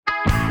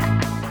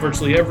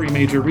virtually every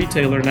major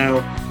retailer now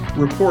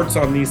reports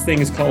on these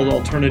things called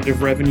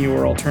alternative revenue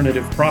or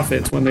alternative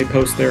profits when they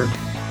post their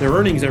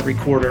earnings every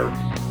quarter.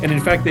 And in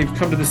fact, they've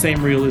come to the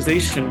same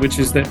realization, which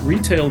is that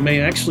retail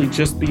may actually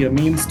just be a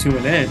means to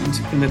an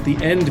end, and that the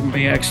end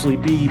may actually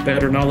be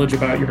better knowledge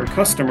about your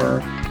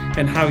customer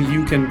and how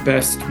you can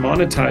best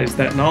monetize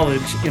that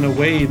knowledge in a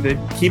way that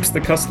keeps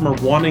the customer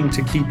wanting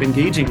to keep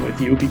engaging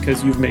with you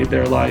because you've made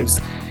their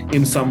lives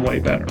in some way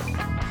better.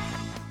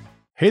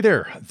 Hey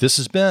there, this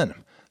is Ben.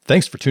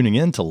 Thanks for tuning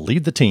in to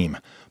Lead the Team.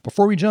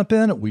 Before we jump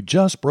in, we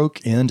just broke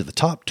into the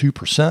top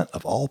 2%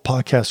 of all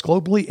podcasts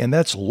globally, and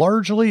that's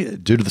largely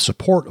due to the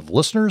support of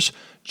listeners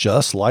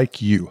just like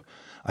you.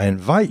 I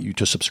invite you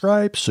to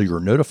subscribe so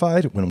you're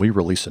notified when we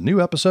release a new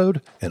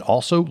episode, and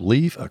also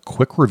leave a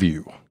quick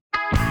review.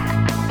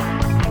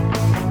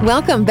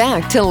 Welcome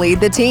back to Lead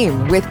the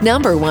Team with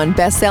 #1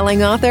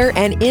 best-selling author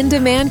and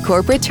in-demand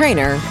corporate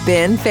trainer,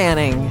 Ben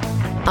Fanning.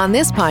 On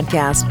this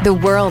podcast, the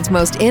world's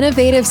most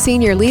innovative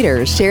senior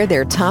leaders share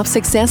their top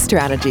success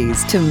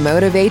strategies to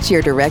motivate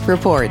your direct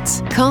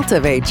reports,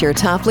 cultivate your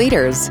top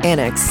leaders, and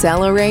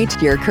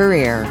accelerate your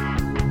career.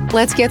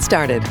 Let's get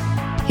started.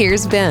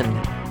 Here's Ben.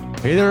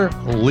 Hey there,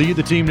 Lead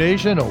the Team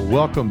Nation.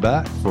 Welcome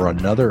back for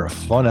another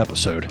fun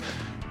episode.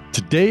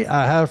 Today,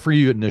 I have for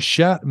you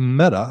Nishat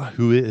Mehta,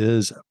 who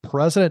is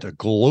President of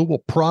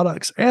Global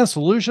Products and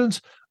Solutions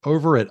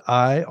over at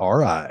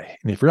IRI.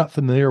 And if you're not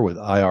familiar with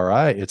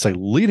IRI, it's a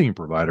leading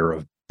provider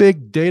of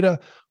big data,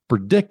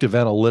 predictive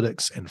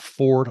analytics, and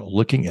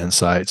forward-looking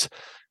insights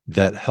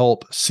that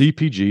help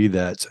CPG,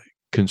 that's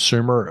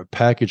consumer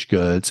packaged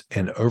goods,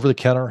 and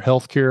over-the-counter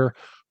healthcare,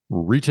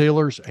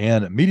 retailers,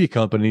 and media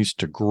companies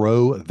to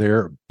grow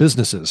their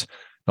businesses.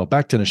 Now,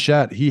 back to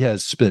Nishat, he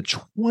has spent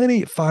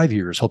 25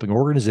 years helping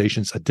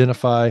organizations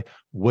identify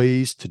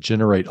ways to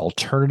generate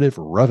alternative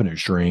revenue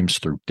streams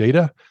through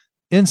data,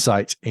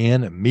 insights,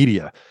 and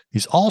media.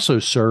 He's also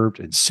served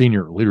in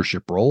senior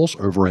leadership roles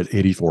over at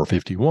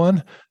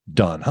 8451,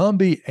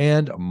 dunnhumby,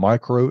 and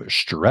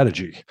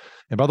MicroStrategy.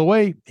 And by the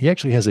way, he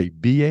actually has a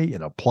BA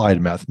in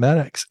Applied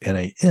Mathematics and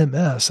a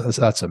MS,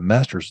 that's a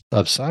Master's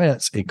of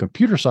Science in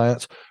Computer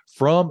Science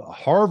from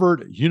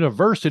Harvard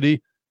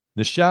University.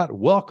 Nishat,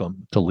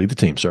 welcome to Lead the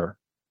Team, sir.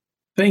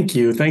 Thank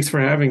you. Thanks for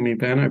having me,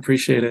 Ben. I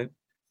appreciate it.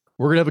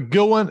 We're going to have a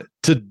good one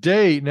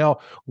today. Now,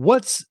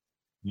 what's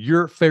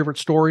your favorite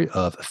story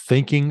of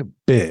thinking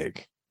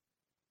big?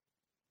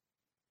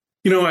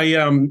 You know,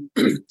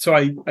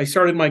 I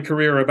started my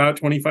career about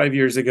 25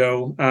 years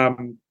ago.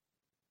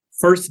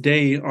 First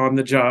day on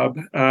the job,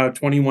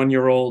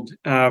 21-year-old,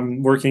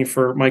 working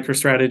for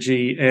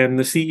MicroStrategy, and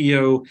the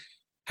CEO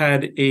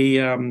had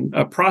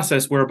a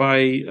process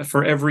whereby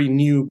for every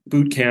new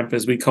boot camp,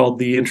 as we called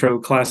the intro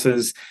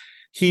classes,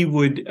 he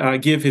would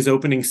give his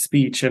opening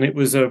speech, and it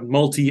was a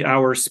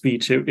multi-hour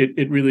speech.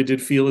 It really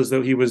did feel as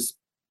though he was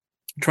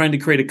trying to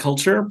create a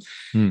culture.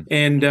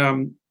 And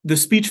the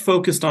speech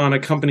focused on a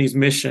company's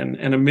mission,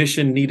 and a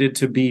mission needed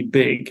to be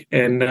big.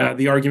 And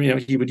the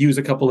argument, he would use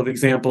a couple of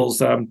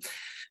examples.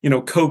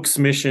 Coke's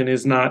mission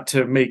is not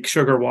to make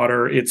sugar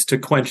water, it's to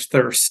quench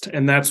thirst.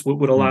 And that's what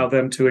would allow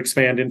them to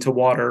expand into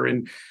water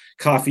and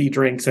coffee,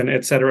 drinks, and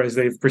et cetera, as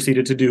they've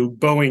proceeded to do.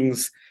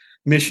 Boeing's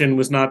mission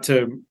was not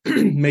to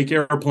make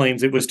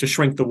airplanes, it was to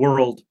shrink the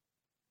world.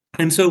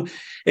 And so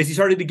as he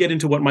started to get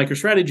into what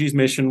MicroStrategy's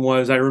mission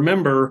was, I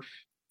remember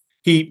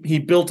he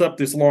built up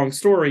this long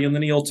story, and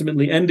then he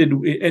ultimately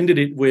ended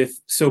it with,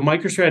 so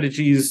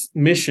MicroStrategy's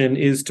mission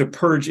is to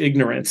purge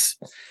ignorance.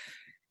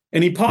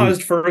 And he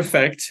paused for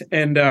effect.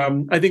 And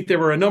I think there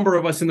were a number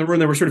of us in the room.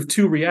 There were sort of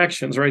two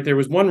reactions, right? There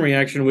was one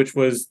reaction, which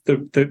was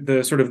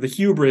the sort of the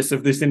hubris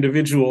of this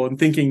individual and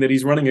thinking that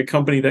he's running a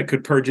company that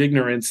could purge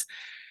ignorance.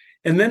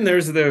 And then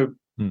there's the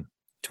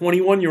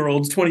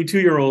 21-year-olds,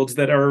 22-year-olds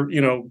that are,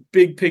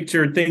 big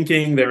picture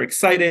thinking. They're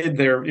excited.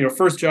 They're,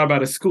 first job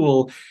out of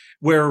school,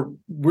 where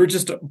we're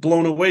just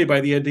blown away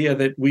by the idea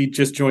that we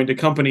just joined a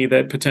company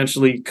that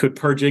potentially could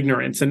purge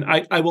ignorance. And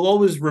I will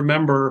always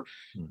remember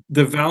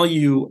the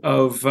value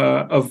of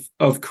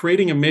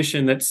creating a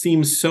mission that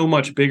seems so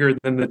much bigger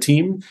than the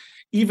team.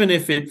 Even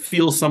if it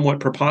feels somewhat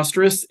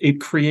preposterous,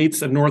 it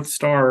creates a North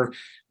Star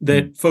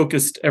that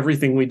focused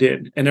everything we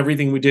did. And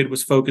everything we did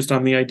was focused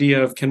on the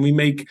idea of, can we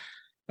make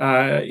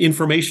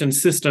information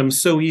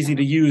systems so easy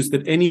to use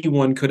that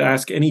anyone could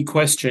ask any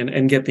question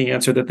and get the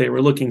answer that they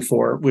were looking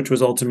for, which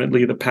was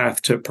ultimately the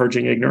path to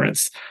purging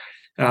ignorance.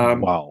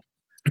 Wow.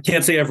 I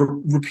can't say I've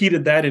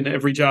repeated that in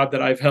every job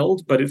that I've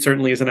held, but it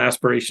certainly is an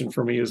aspiration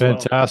for me as well.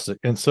 Fantastic.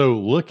 And so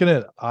looking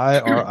at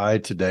IRI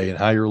today and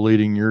how you're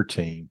leading your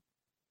team,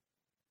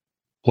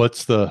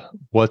 what's the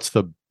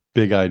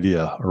big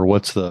idea, or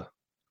what's the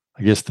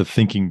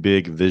thinking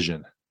big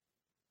vision?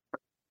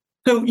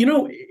 So,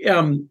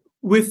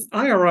 with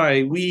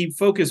IRI, we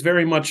focus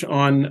very much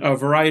on a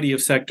variety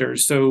of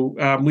sectors. So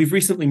we've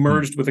recently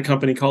merged with a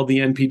company called the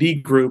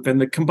NPD Group,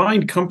 and the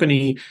combined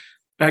company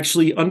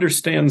actually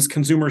understands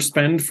consumer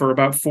spend for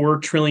about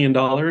 $4 trillion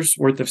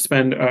worth of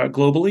spend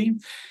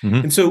globally.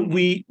 And so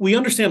we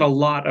understand a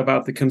lot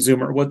about the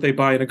consumer, what they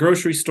buy in a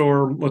grocery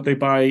store, what they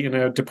buy in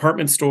a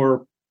department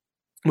store,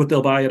 what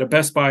they'll buy at a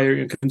Best Buy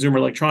or consumer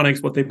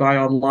electronics, what they buy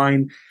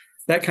online,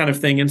 that kind of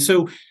thing. And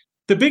so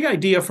the big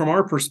idea from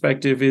our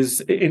perspective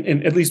is,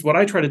 and at least what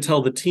I try to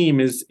tell the team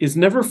is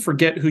never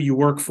forget who you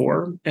work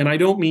for. And I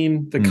don't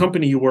mean the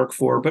company you work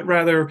for, but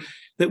rather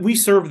that we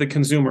serve the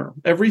consumer.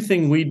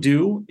 Everything we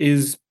do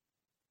is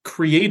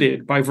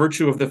created by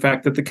virtue of the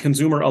fact that the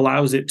consumer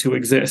allows it to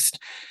exist.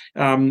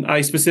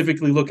 I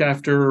specifically look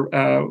after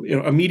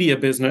a media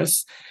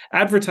business.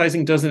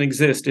 Advertising doesn't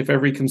exist if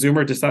every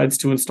consumer decides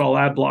to install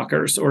ad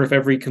blockers or if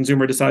every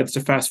consumer decides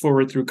to fast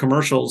forward through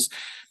commercials.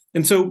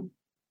 And so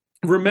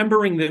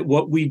remembering that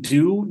what we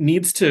do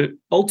needs to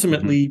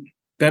ultimately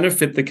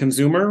benefit the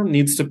consumer,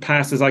 needs to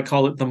pass, as I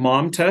call it, the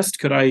mom test.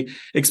 Could I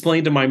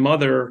explain to my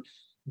mother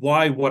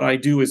why what I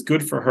do is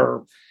good for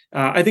her?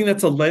 I think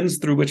that's a lens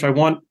through which I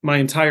want my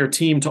entire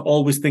team to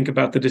always think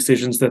about the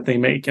decisions that they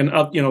make. And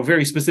a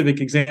very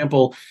specific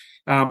example,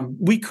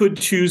 we could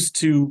choose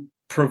to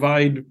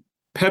provide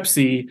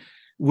Pepsi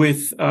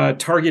with a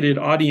targeted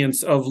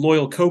audience of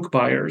loyal Coke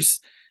buyers,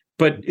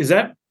 but is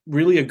that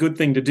really a good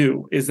thing to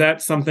do? Is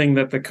that something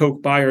that the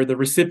Coke buyer, the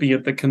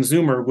recipient, the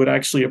consumer would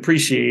actually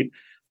appreciate?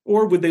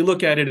 Or would they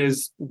look at it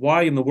as,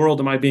 why in the world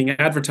am I being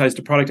advertised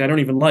a product I don't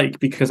even like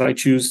because I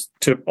choose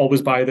to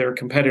always buy their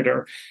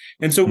competitor?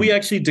 And so we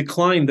actually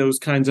decline those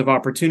kinds of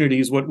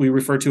opportunities, what we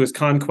refer to as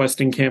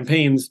conquesting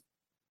campaigns.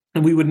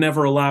 And we would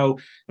never allow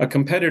a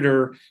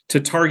competitor to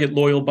target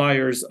loyal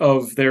buyers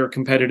of their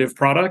competitive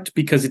product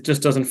because it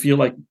just doesn't feel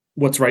like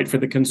what's right for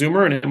the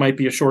consumer. And it might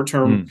be a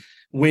short-term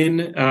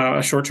win,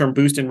 a short-term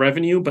boost in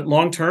revenue, but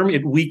long-term,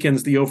 it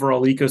weakens the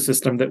overall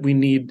ecosystem that we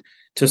need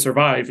to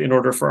survive in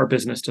order for our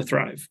business to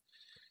thrive.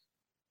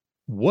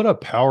 What a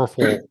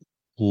powerful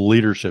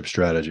leadership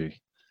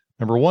strategy.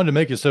 Number one, to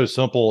make it so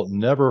simple,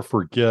 never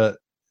forget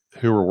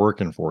who we're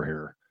working for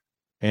here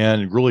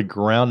and really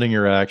grounding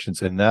your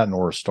actions in that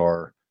North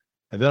Star.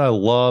 And then I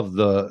love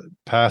the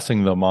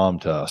passing the mom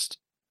test,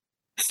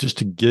 just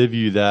to give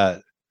you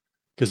that,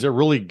 because it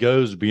really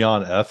goes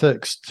beyond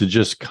ethics to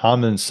just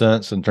common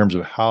sense in terms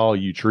of how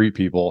you treat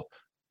people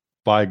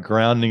by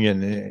grounding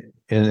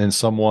in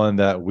someone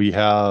that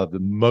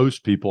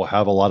most people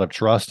have a lot of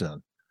trust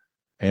in.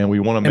 And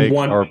we want to make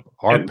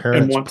our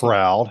parents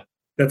proud.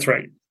 That's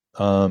right.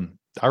 I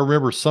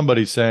remember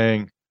somebody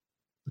saying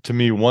to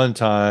me one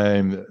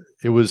time,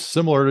 it was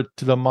similar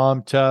to the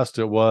mom test.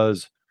 It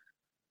was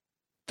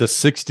the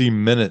 60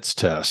 Minutes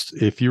test.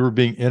 If you were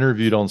being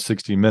interviewed on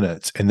 60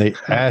 Minutes and they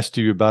asked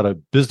you about a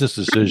business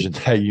decision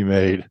that you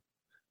made,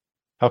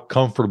 how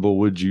comfortable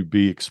would you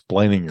be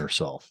explaining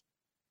yourself?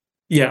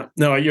 Yeah,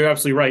 no, you're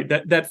absolutely right.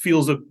 That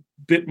feels a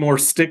bit more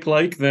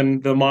stick-like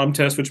than the mom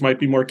test, which might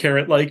be more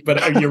carrot-like,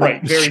 but you're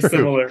right, very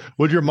similar.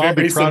 Would your mom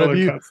be proud of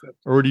you, concept.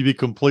 Or would you be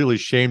completely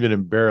shamed and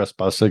embarrassed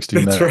by 60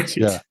 Minutes? Right.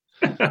 Yeah.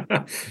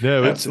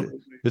 No,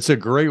 it's a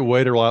great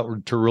way to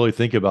really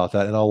think about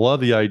that. And I love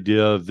the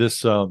idea of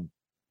this.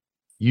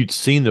 You'd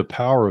seen the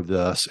power of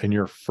this in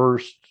your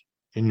first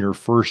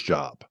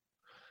job,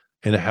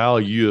 and how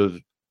you have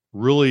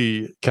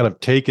really kind of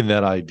taken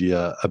that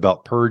idea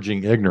about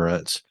purging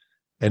ignorance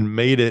and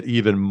made it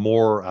even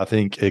more, I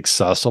think,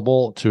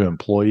 accessible to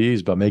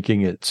employees by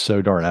making it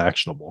so darn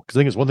actionable. Because I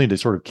think it's one thing to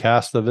sort of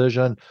cast the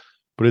vision,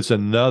 but it's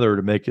another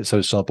to make it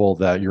so simple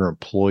that your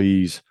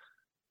employees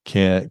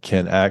can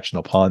action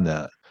upon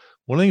that.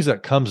 One of the things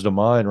that comes to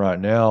mind right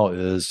now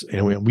is,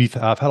 and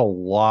I've had a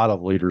lot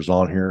of leaders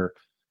on here,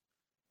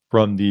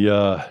 from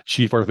the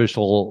chief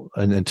artificial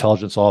and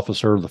intelligence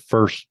officer, the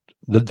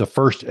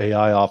first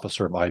AI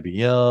officer at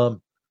IBM,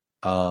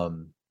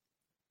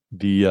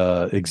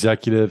 the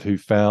executive who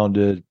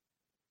founded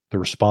the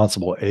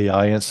Responsible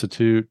AI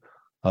Institute,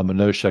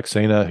 Manoj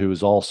Saxena, who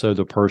is also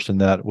the person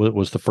that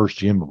was the first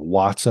GM of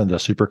Watson, the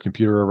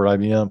supercomputer over at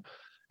IBM.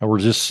 And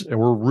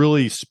we're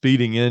really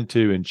speeding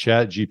into, and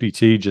Chat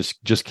GPT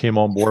just came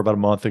on board about a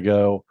month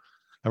ago,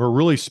 and we're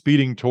really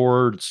speeding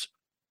towards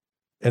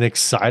an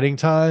exciting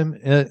time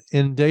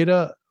in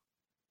data,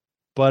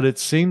 but it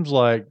seems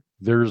like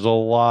there's a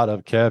lot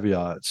of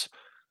caveats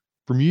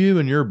from you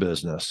and your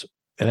business.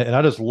 And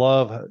I just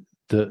love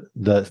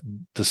the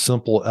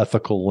simple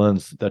ethical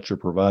lens that you're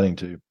providing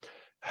to.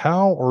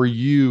 How are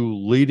you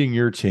leading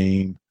your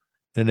team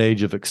in an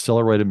age of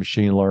accelerated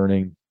machine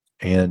learning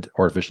and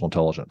artificial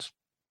intelligence?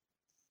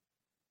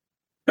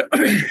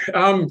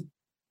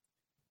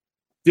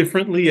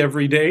 Differently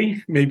every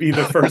day, maybe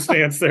the first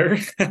answer.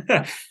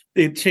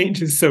 It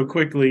changes so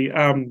quickly.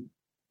 I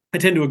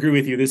tend to agree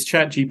with you. This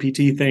Chat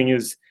GPT thing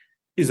is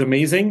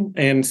amazing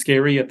and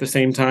scary at the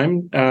same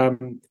time.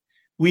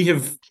 We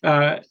have,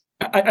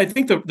 I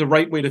think the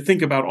right way to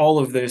think about all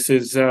of this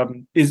is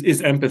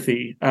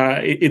empathy.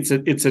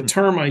 It's a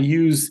term I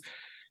use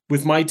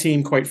with my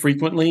team quite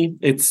frequently.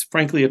 It's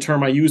frankly a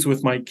term I use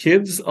with my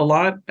kids a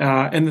lot.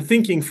 And the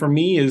thinking for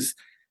me is,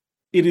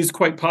 it is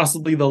quite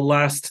possibly the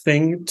last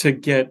thing to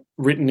get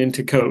written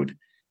into code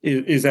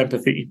is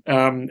empathy.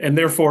 And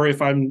therefore,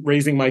 if I'm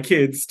raising my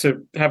kids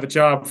to have a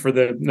job for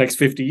the next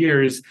 50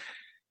 years,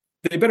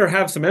 they better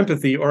have some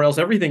empathy, or else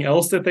everything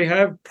else that they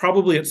have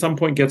probably at some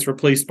point gets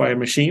replaced by a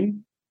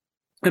machine.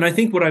 And I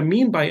think what I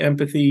mean by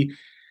empathy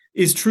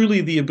is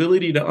truly the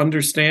ability to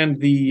understand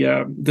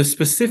the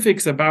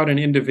specifics about an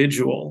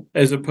individual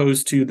as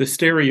opposed to the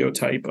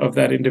stereotype of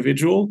that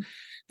individual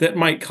that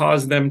might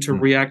cause them to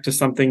react to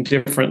something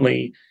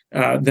differently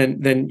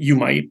than you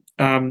might.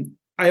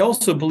 I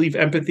also believe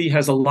empathy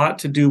has a lot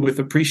to do with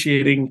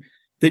appreciating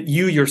that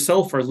you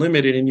yourself are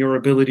limited in your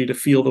ability to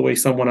feel the way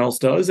someone else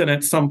does. And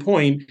at some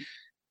point,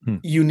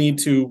 you need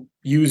to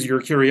use your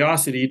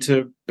curiosity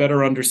to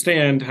better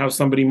understand how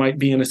somebody might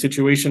be in a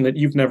situation that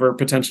you've never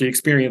potentially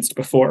experienced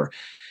before.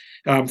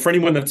 For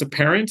anyone that's a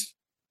parent,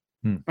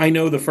 I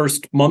know the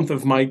first month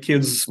of my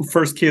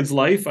first kid's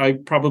life, I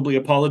probably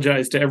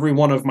apologized to every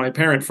one of my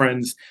parent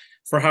friends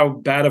for how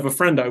bad of a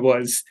friend I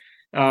was,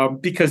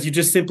 because you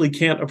just simply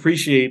can't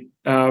appreciate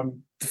the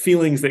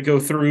feelings that go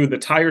through, the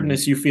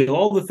tiredness you feel,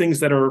 all the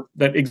things that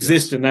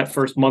exist in that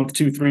first month,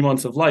 2-3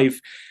 months of life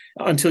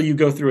until you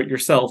go through it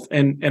yourself.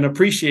 And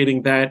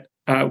appreciating that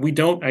we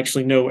don't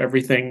actually know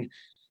everything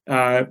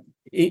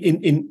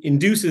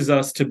induces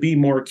us to be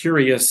more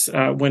curious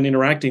when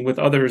interacting with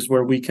others,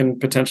 where we can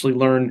potentially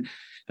learn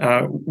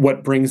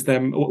what brings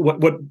them,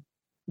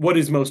 what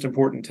is most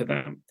important to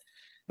them.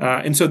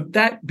 And so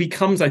that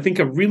becomes, I think,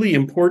 a really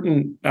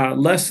important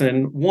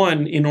lesson.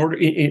 One,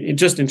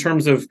 just in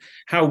terms of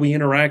how we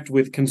interact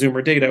with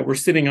consumer data. We're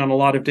sitting on a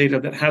lot of data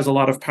that has a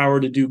lot of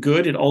power to do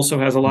good. It also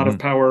has a lot of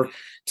power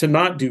to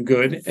not do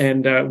good,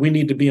 and we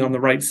need to be on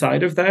the right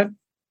side of that.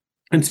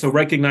 And so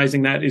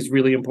recognizing that is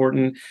really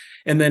important.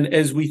 And then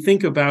as we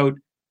think about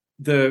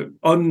the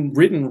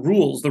unwritten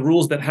rules, the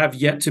rules that have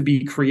yet to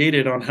be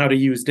created on how to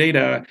use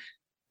data,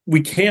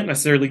 we can't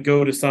necessarily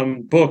go to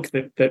some book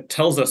that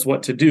tells us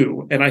what to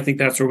do. And I think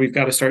that's where we've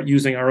got to start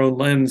using our own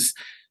lens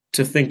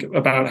to think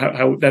about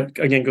how that,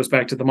 again, goes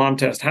back to the mom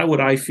test. How would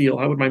I feel?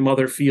 How would my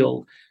mother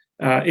feel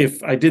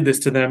if I did this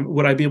to them?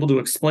 Would I be able to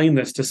explain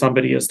this to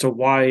somebody as to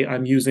why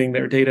I'm using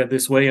their data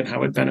this way and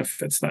how it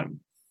benefits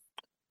them?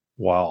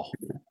 Wow.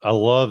 I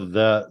love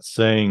that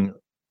saying,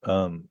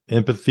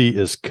 empathy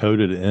is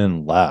coded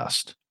in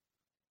last,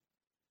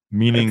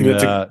 meaning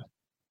that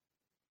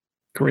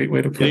great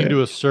way to put it.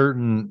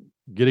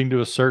 Getting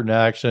to a certain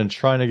action,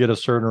 trying to get a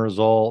certain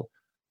result,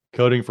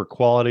 coding for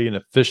quality and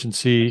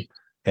efficiency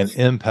and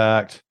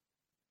impact,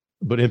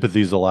 but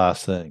empathy is the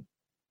last thing.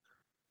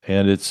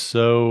 And it's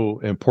so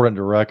important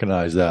to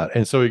recognize that.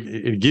 And so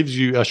it gives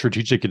you a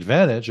strategic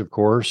advantage, of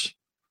course,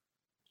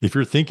 if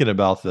you're thinking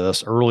about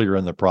this earlier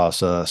in the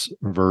process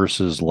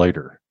versus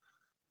later.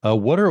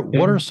 What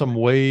are some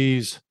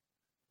ways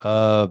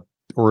or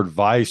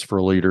advice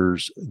for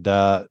leaders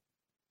that,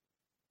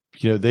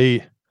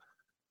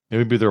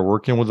 maybe they're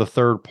working with a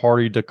third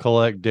party to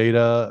collect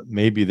data.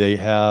 Maybe they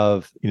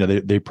have,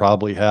 they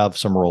probably have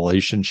some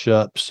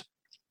relationships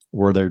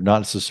where they're not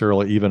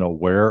necessarily even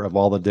aware of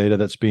all the data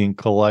that's being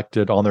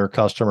collected on their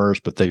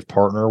customers, but they've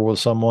partnered with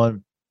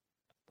someone.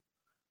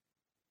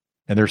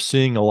 And they're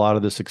seeing a lot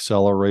of this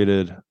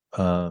accelerated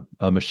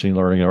machine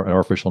learning or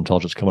artificial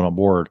intelligence coming on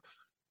board.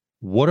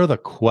 What are the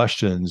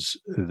questions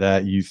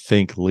that you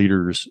think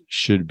leaders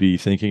should be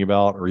thinking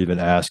about or even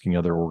asking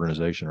other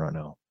organizations right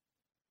now?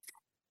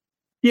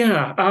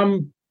 Yeah.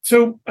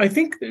 So I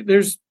think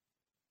there's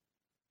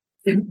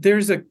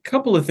a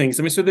couple of things.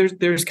 I mean, so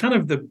there's kind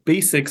of the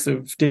basics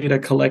of data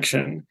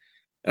collection.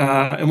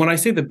 And when I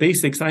say the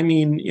basics, I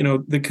mean,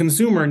 the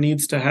consumer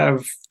needs to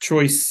have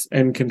choice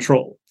and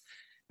control.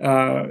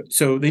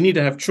 So they need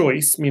to have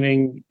choice,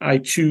 meaning I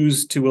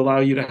choose to allow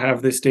you to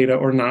have this data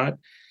or not.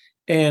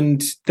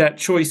 And that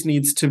choice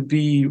needs to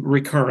be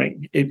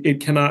recurring.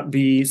 It cannot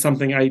be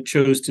something I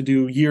chose to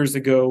do years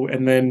ago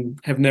and then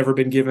have never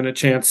been given a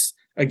chance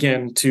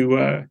again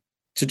to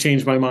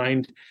change my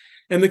mind.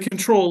 And the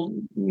control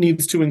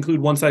needs to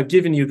include, once I've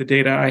given you the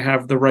data, I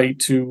have the right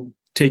to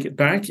take it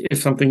back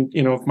if something,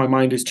 if my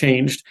mind has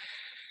changed.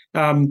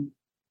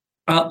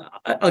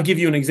 I'll give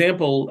you an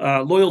example.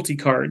 Loyalty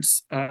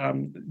cards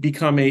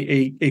become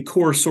a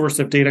core source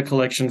of data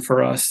collection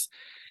for us.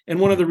 And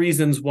one of the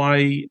reasons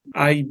why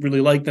I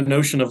really like the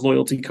notion of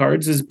loyalty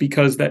cards is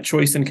because that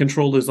choice and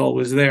control is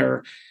always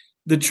there.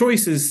 The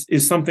choice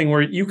is something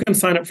where you can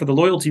sign up for the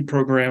loyalty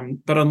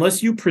program, but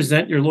unless you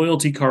present your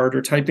loyalty card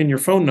or type in your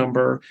phone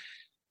number,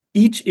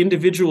 each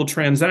individual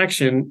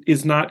transaction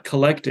is not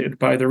collected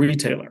by the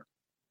retailer,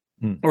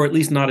 or at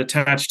least not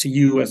attached to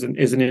you as an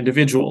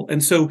individual.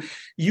 And so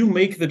you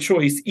make the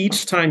choice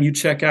each time you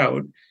check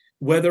out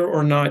whether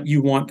or not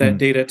you want that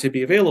data to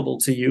be available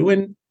to you.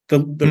 And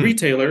the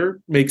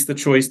retailer makes the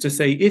choice to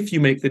say, if you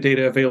make the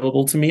data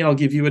available to me, I'll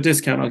give you a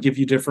discount. I'll give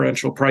you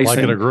differential pricing.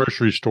 Like at a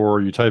grocery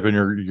store, you type in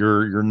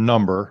your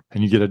number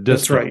and you get a discount.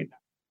 That's right.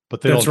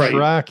 But they don't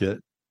track it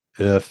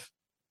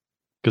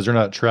because they're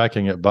not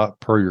tracking it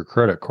per your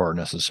credit card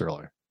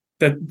necessarily.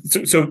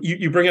 So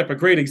you bring up a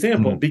great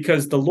example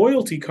because the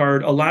loyalty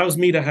card allows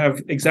me to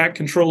have exact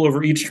control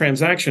over each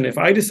transaction. If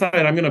I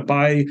decide I'm going to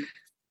buy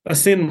a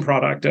sin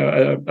product,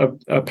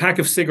 a pack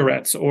of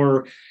cigarettes,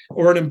 or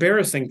an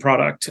embarrassing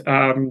product,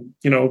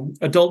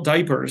 adult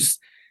diapers,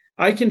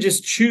 I can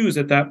just choose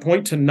at that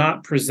point to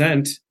not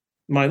present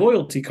my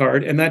loyalty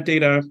card, and that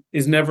data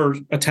is never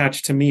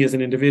attached to me as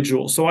an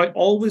individual. So I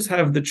always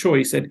have the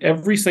choice at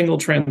every single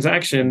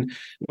transaction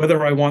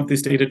whether I want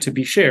this data to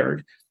be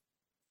shared,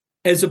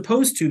 as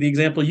opposed to the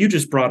example you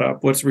just brought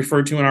up, what's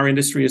referred to in our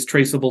industry as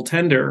traceable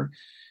tender,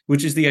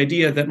 which is the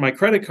idea that my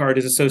credit card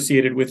is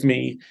associated with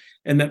me,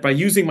 and that by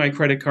using my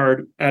credit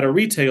card at a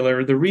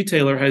retailer, the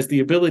retailer has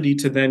the ability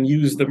to then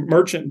use the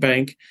merchant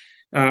bank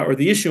or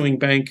the issuing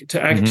bank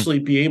to actually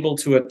be able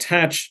to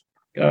attach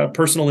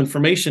personal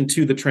information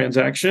to the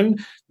transaction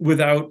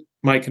without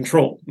my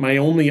control. My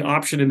only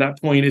option in that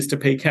point is to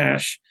pay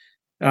cash,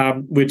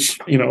 which,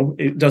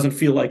 it doesn't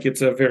feel like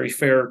it's a very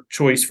fair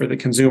choice for the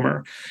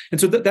consumer.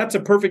 And so that's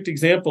a perfect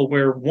example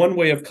where one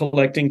way of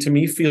collecting to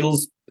me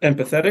feels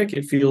empathetic,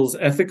 it feels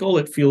ethical,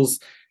 it feels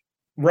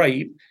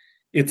right.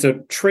 It's a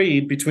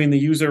trade between the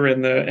user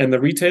and the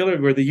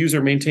retailer, where the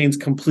user maintains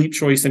complete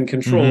choice and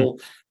control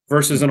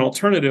versus an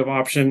alternative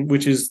option,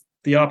 which is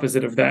the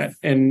opposite of that.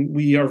 And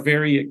we are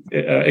very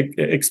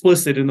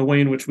explicit in the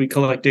way in which we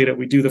collect data.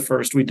 We do the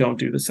first, we don't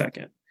do the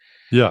second.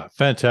 Yeah,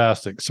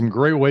 fantastic. Some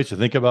great ways to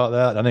think about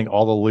that. I think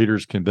all the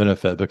leaders can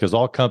benefit because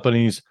all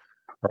companies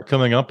are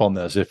coming up on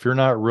this. If you're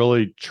not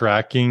really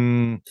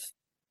tracking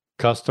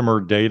customer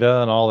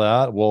data and all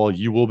that, well,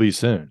 you will be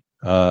soon.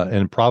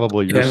 And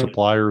probably your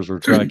suppliers are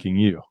tracking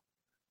you.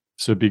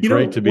 So it'd be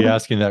great to be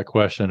asking that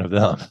question of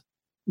them.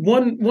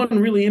 One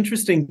really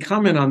interesting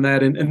comment on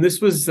that, and this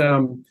was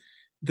the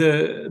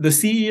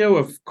CEO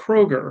of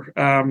Kroger,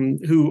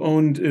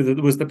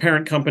 who was the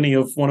parent company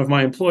of one of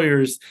my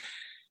employers.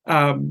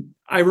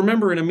 I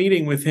remember in a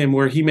meeting with him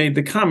where he made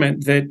the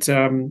comment that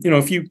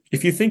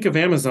if you think of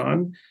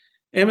Amazon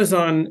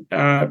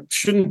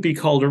shouldn't be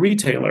called a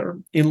retailer,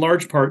 in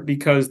large part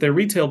because their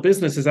retail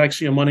business is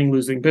actually a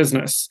money-losing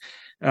business.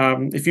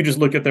 If you just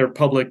look at their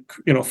public,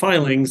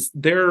 filings,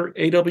 their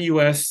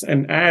AWS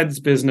and ads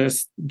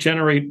business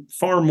generate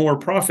far more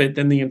profit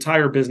than the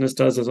entire business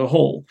does as a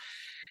whole.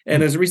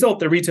 And as a result,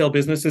 the retail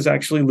business is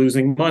actually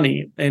losing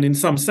money. And in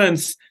some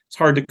sense, it's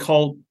hard to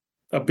call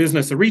a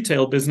business a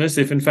retail business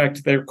if, in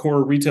fact, their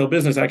core retail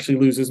business actually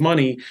loses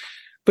money.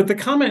 But the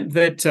comment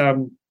that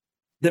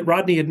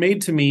Rodney had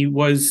made to me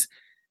was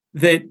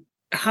that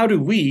how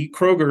do we,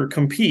 Kroger,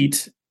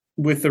 compete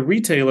with a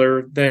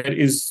retailer that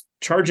is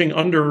charging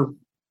under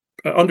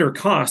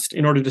cost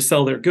in order to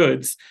sell their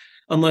goods,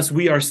 unless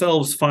we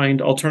ourselves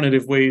find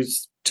alternative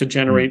ways to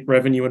generate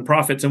revenue and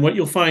profits? And what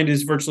you'll find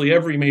is virtually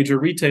every major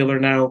retailer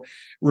now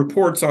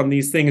reports on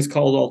these things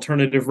called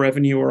alternative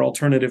revenue or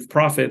alternative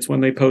profits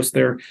when they post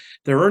their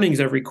earnings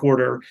every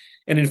quarter.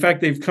 And in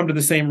fact, they've come to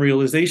the same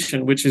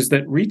realization, which is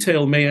that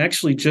retail may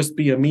actually just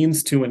be a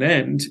means to an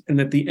end, and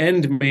that the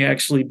end may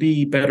actually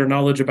be better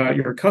knowledge about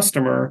your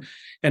customer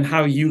and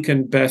how you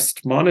can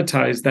best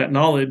monetize that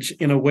knowledge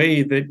in a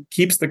way that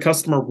keeps the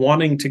customer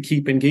wanting to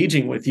keep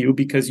engaging with you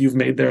because you've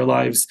made their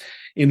lives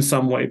in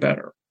some way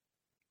better.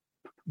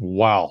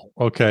 Wow.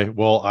 Okay.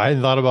 Well, I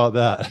hadn't thought about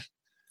that,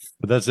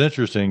 but that's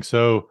interesting.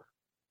 So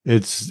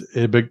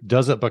it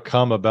doesn't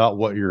become about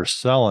what you're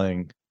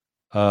selling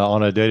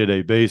on a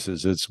day-to-day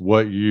basis. It's how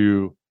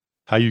you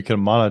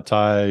can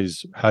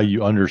monetize, how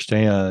you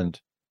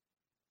understand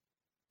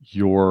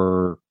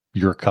your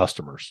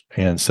customers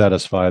and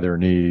satisfy their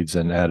needs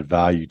and add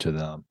value to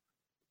them.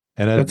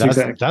 And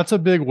that's a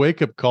big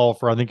wake-up call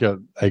for, I think,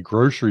 a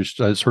grocery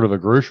sort of a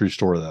grocery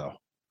store, though.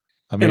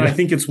 And I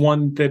think it's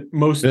one that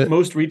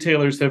most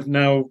retailers have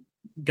now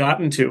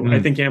gotten to. I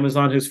think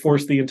Amazon has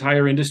forced the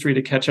entire industry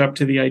to catch up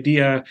to the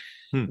idea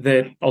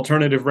that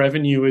alternative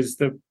revenue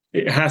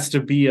has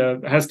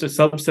to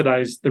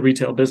subsidize the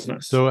retail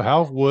business. So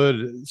how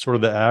would sort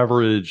of the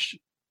average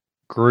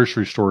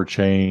grocery store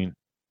chain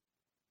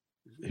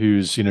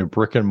who's,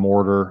 brick and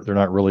mortar, they're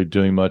not really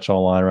doing much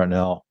online right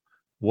now,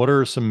 what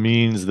are some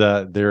means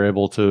that they're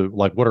able to,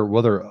 like, what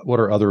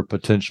are other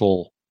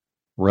potential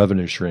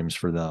revenue streams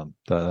for them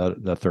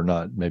that they're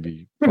not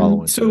maybe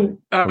following? So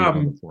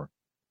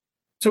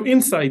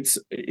insights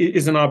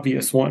is an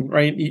obvious one,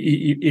 right?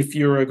 If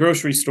you're a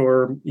grocery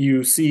store,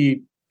 you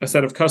see a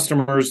set of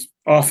customers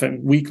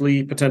often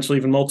weekly, potentially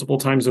even multiple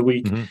times a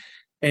week,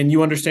 and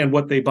you understand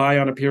what they buy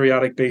on a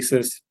periodic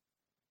basis.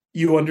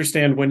 You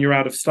understand when you're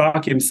out of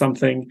stock in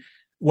something,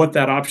 what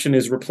that option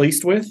is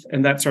replaced with,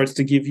 and that starts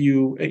to give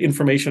you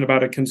information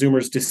about a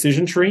consumer's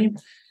decision tree,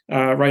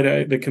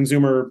 right? The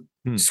consumer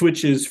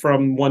switches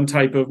from one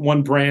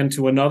brand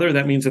to another.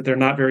 That means that they're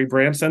not very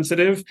brand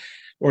sensitive,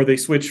 or they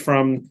switch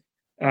from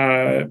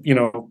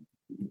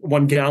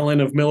 1 gallon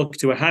of milk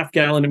to a half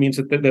gallon. It means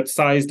that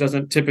size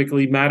doesn't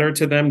typically matter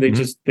to them.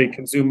 They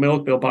consume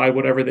milk. They'll buy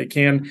whatever they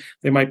can.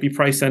 They might be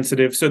price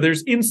sensitive. So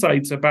there's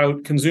insights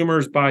about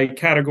consumers by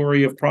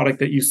category of product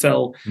that you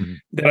sell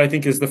that I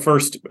think is the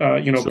first, so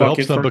bucket. It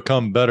helps them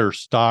become better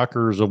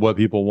stockers of what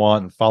people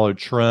want and follow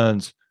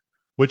trends,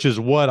 which is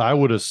what I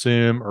would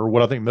assume, or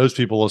what I think most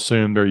people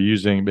assume they're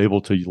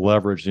able to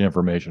leverage the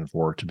information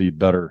for, to be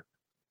better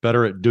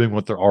at doing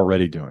what they're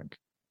already doing.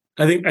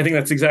 I think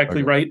that's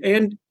exactly right.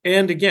 And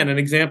again, an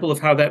example of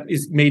how that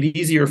is made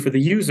easier for the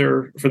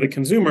user, for the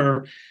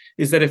consumer,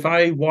 is that if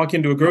I walk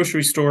into a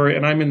grocery store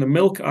and I'm in the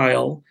milk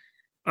aisle,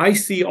 I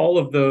see all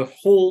of the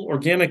whole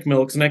organic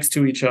milks next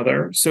to each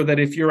other, so that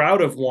if you're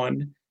out of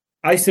one,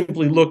 I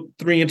simply look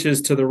 3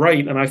 inches to the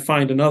right and I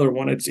find another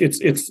one.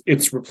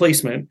 It's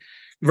replacement,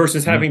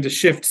 versus having to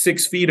shift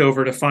 6 feet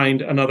over to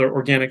find another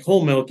organic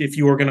whole milk if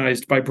you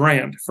organized by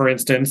brand, for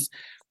instance.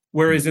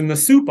 Whereas in the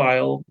soup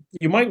aisle,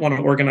 you might want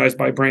to organize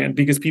by brand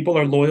because people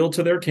are loyal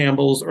to their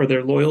Campbell's or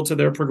they're loyal to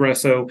their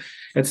Progresso,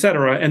 et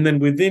cetera. And then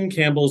within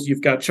Campbell's,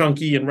 you've got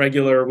chunky and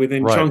regular.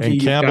 Within chunky,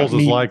 and Campbell's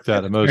is like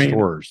that in most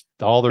stores.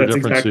 All their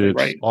different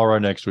soups, all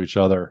right next to each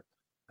other.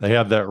 They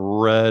have that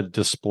red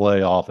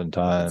display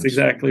oftentimes. That's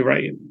exactly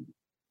right.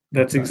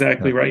 That's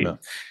exactly right. Yeah.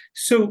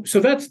 So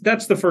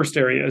that's the first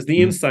area, is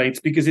the insights,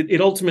 because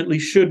it ultimately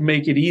should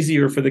make it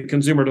easier for the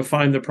consumer to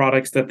find the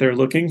products that they're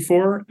looking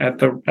for at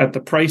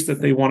the price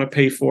that they want to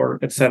pay for,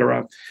 et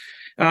cetera.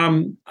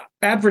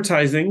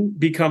 Advertising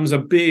becomes a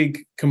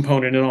big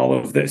component in all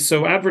of this.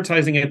 So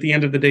advertising, at the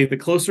end of the day, the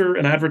closer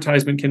an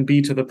advertisement can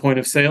be to the point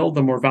of sale,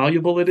 the more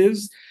valuable it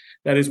is.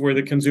 That is where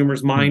the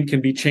consumer's mind can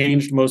be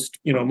changed most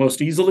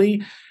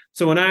easily.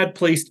 So an ad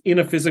placed in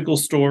a physical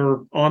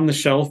store on the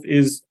shelf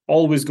is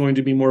always going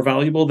to be more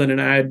valuable than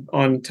an ad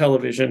on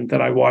television that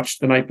I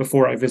watched the night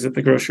before I visit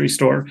the grocery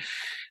store.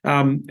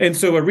 And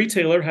so a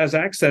retailer has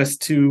access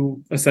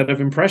to a set of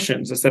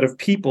impressions, a set of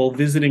people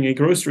visiting a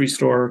grocery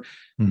store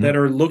that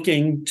are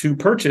looking to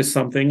purchase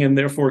something, and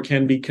therefore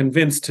can be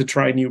convinced to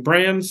try new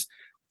brands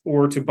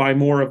or to buy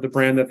more of the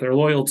brand that they're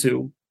loyal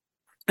to.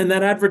 And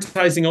that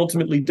advertising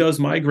ultimately does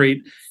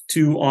migrate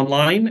to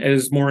online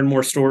as more and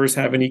more stores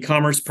have an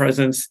e-commerce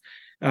presence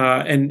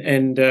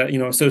and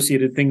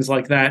associated things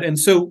like that. And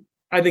so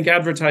I think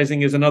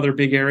advertising is another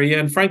big area.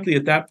 And frankly,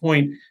 at that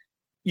point,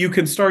 you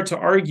can start to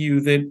argue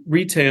that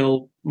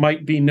retail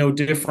might be no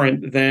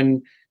different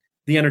than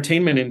the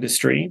entertainment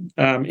industry,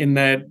 in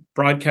that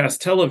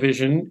broadcast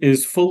television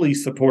is fully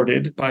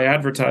supported by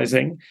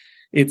advertising.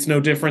 It's no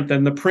different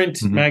than the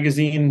print,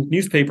 magazine,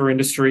 newspaper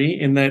industry,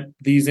 in that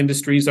these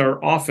industries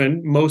are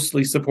often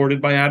mostly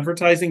supported by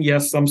advertising.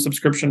 Yes, some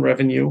subscription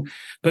revenue,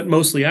 but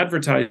mostly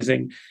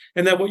advertising.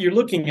 And that what you're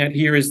looking at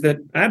here is that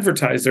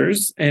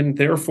advertisers, and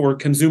therefore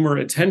consumer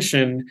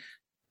attention,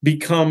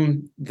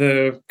 become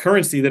the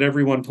currency that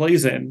everyone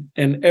plays in.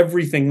 And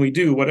everything we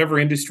do, whatever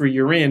industry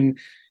you're in,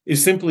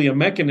 is simply a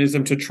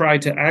mechanism to try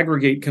to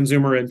aggregate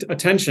consumer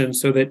attention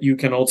so that you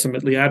can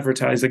ultimately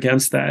advertise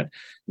against that.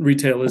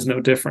 Retail is no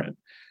different.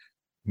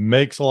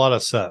 Makes a lot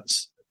of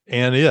sense.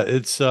 And yeah,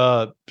 it's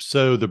so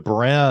the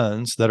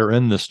brands that are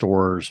in the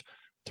stores,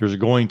 there's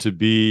going to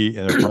be,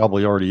 and there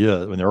probably already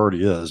is, there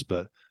already is,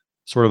 but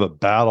sort of a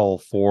battle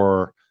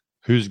for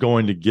who's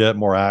going to get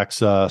more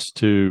access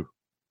to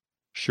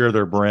share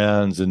their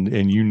brands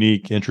in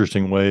unique,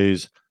 interesting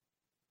ways.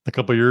 A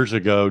couple of years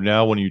ago,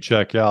 now when you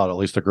check out, at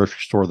least the grocery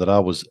store that I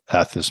was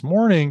at this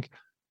morning,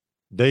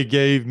 they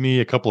gave me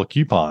a couple of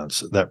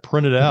coupons that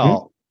printed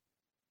out,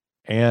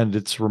 and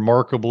it's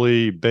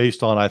remarkably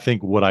based on, I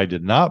think, what I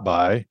did not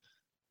buy.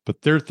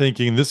 But they're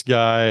thinking, this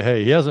guy,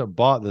 hey, he hasn't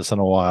bought this in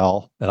a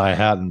while, and I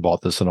hadn't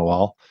bought this in a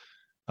while.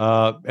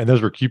 And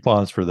those were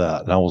coupons for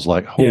that. And I was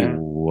like,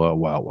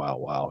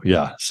 wow.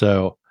 Yeah.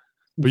 So,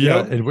 but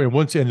yeah, and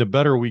the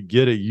better we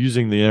get at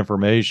using the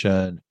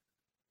information,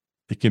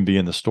 it can be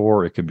in the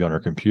store, it can be on our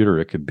computer,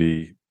 it could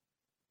be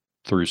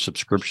through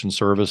subscription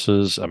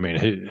services. I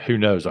mean, who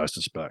knows? I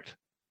suspect.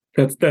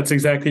 That's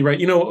exactly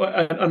right.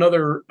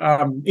 Another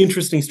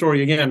interesting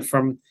story again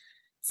from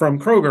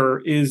Kroger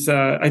is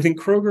I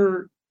think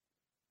Kroger,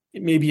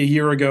 maybe a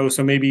year ago,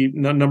 so maybe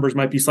numbers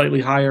might be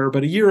slightly higher,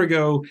 but a year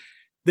ago,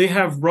 they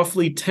have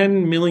roughly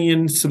 10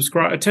 million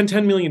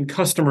 10 million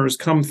customers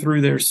come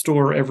through their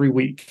store every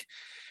week.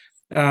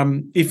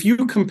 If you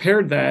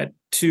compared that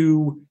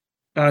to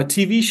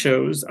TV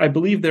shows, I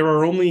believe there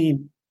are only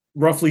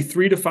roughly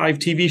 3 to 5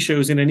 TV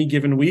shows in any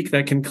given week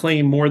that can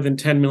claim more than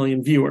 10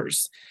 million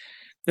viewers.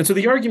 And so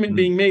the argument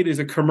being made is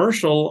a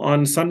commercial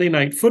on Sunday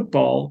Night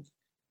Football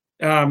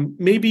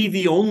may be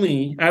the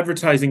only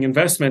advertising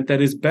investment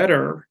that is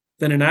better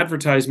than an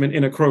advertisement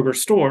in a Kroger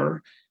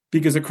store,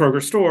 because a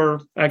Kroger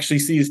store actually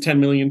sees 10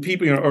 million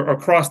people, or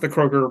across the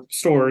Kroger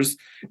stores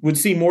would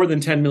see more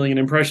than 10 million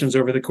impressions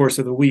over the course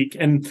of the week.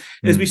 And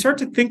as we start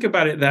to think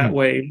about it that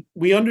way,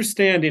 we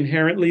understand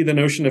inherently the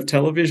notion of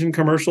television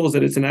commercials,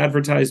 that it's an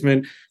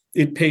advertisement.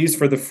 It pays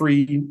for the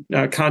free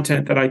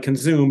content that I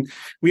consume.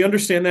 We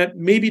understand that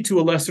maybe to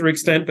a lesser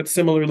extent, but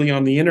similarly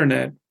on the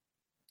internet.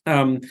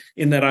 In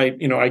that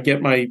I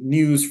get my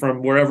news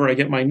from wherever I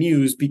get my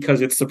news because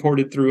it's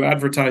supported through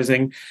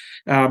advertising.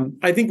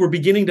 I think we're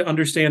beginning to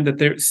understand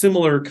that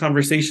similar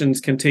conversations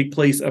can take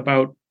place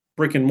about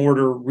brick and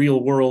mortar,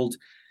 real world,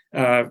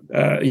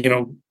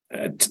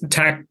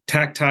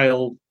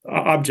 tactile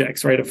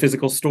objects, right? A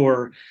physical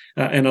store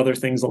and other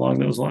things along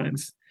those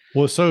lines.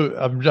 Well, so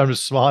I'm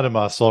just smiling to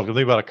myself. I think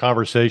about a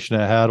conversation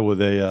I had with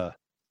a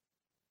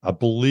I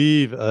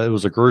believe it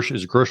was a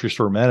grocery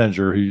store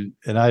manager who,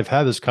 and I've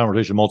had this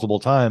conversation multiple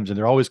times, and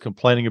they're always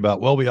complaining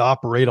about, well, we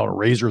operate on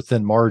razor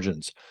thin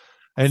margins.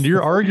 And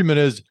your argument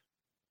is,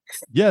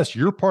 yes,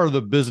 your part of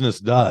the business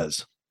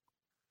does.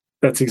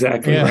 That's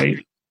exactly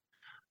right.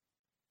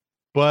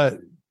 But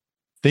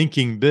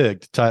thinking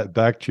big, to tie it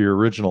back to your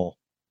original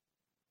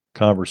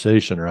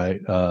conversation, right?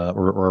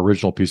 Or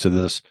original piece of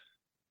this,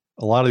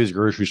 a lot of these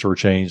grocery store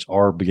chains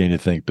are beginning to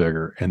think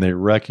bigger, and they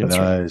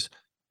recognize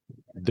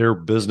their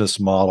business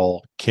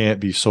model can't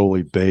be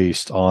solely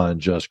based on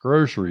just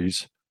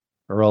groceries,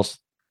 or else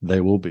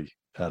they will be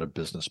out of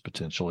business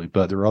potentially.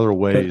 But there are other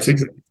ways. That's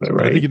exactly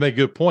right. I think you make a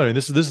good point. I mean,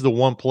 this is the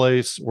one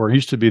place where it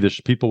used to be that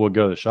people would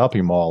go to the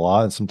shopping mall a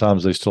lot, and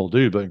sometimes they still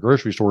do. But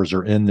grocery stores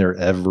are in there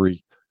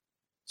every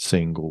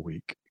single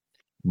week.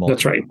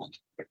 That's right.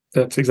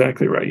 That's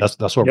exactly right.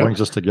 That's what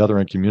brings us together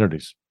in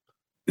communities.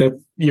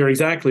 You're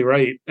exactly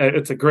right.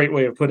 It's a great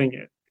way of putting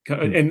it,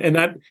 and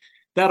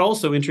that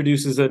also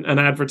introduces an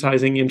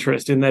advertising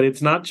interest in that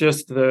it's not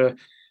just the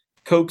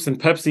Cokes and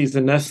Pepsis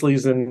and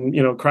Nestle's and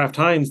Kraft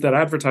Heinz that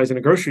advertise in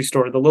a grocery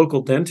store. The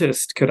local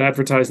dentist could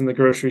advertise in the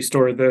grocery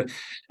store. The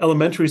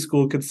elementary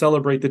school could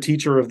celebrate the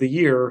teacher of the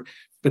year.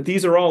 But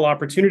these are all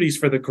opportunities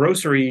for the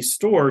grocery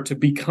store to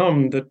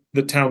become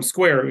the town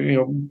square,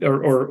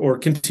 or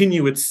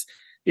continue its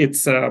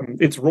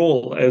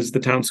role as the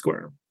town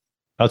square.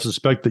 I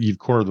suspect that you've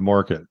cornered the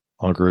market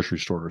on grocery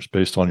stores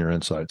based on your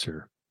insights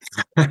here.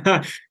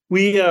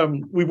 We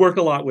work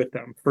a lot with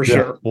them for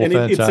sure, well,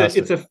 and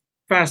it's a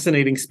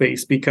fascinating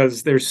space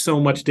because there's so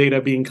much data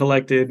being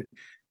collected.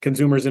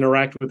 Consumers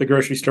interact with the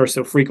grocery store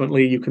so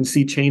frequently. You can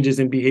see changes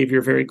in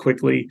behavior very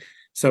quickly.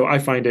 So I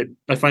find it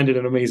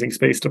an amazing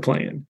space to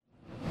play in.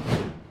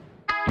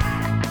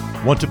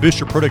 Want to boost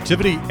your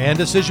productivity and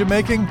decision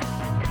making?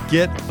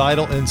 Get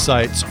vital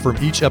insights from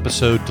each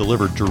episode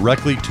delivered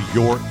directly to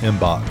your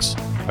inbox.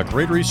 A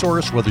great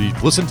resource whether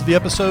you've listened to the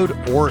episode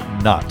or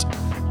not.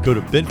 Go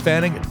to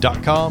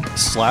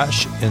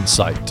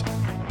benfanning.com/insight.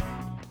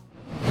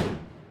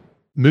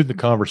 Move the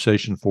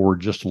conversation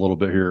forward just a little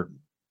bit here.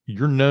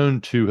 You're known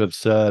to have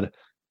said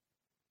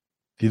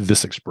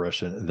this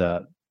expression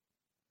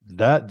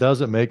that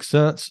doesn't make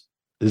sense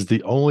is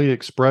the only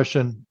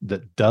expression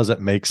that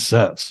doesn't make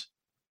sense.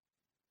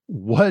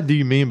 What do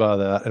you mean by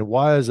that? And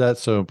why is that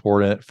so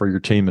important for your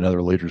team and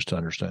other leaders to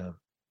understand?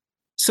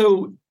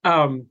 So,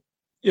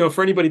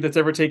 for anybody that's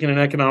ever taken an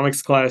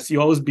economics class,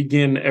 you always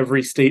begin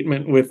every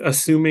statement with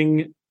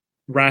assuming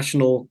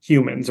rational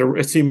humans or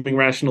assuming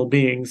rational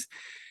beings.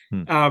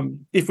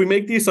 If we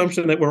make the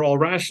assumption that we're all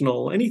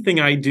rational, anything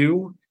I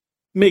do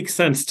makes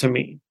sense to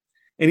me.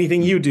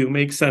 Anything you do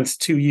makes sense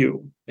to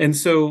you. And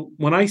so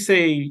when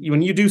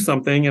you do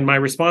something and my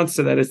response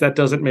to that is that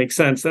doesn't make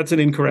sense, that's an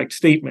incorrect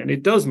statement.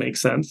 It does make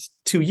sense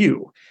to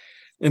you.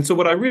 And so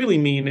what I really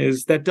mean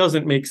is that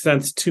doesn't make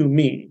sense to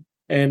me.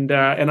 And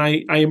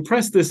I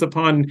impress this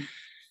upon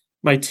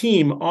my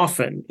team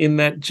often in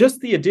that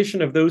just the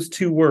addition of those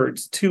two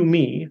words, to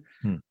me,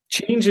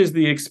 changes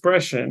the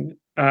expression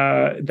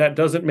that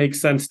doesn't make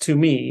sense to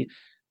me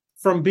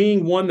from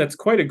being one that's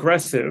quite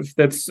aggressive,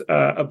 that's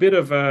a bit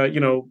of a,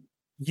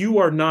 you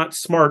are not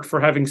smart for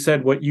having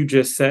said what you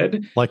just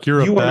said. Like you're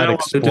a bad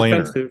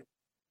explainer.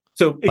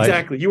 So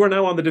exactly, you are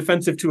now on the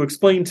defensive to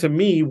explain to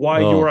me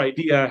why your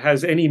idea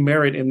has any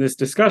merit in this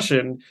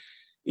discussion.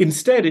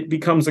 Instead, it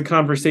becomes a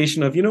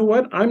conversation of, you know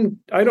what,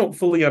 I don't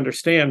fully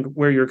understand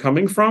where you're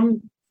coming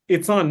from.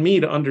 It's on me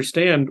to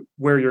understand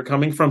where you're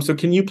coming from. So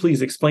can you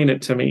please explain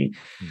it to me?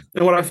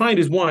 And what I find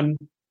is, one,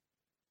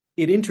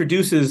 it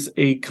introduces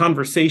a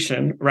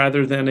conversation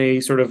rather than a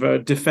sort of a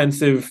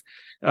defensive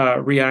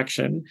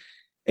reaction.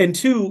 And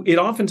two, it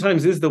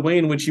oftentimes is the way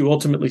in which you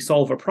ultimately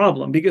solve a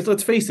problem. Because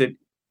let's face it,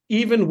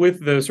 even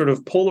with the sort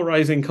of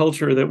polarizing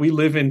culture that we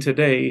live in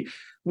today,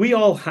 we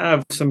all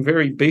have some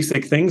very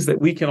basic things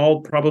that we can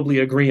all probably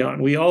agree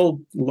on. We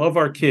all love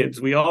our kids.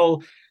 We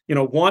all,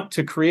 want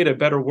to create a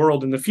better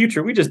world in the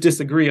future. We just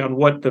disagree on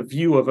what the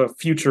view of a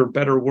future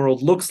better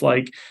world looks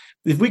like.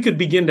 If we could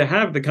begin to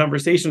have the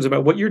conversations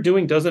about what you're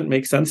doing doesn't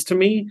make sense to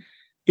me,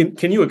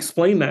 can you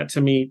explain that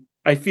to me?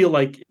 I feel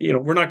like,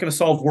 we're not going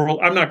to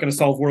I'm not going to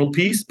solve world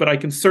peace, but I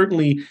can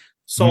certainly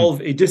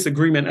solve a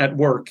disagreement at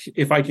work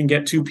if I can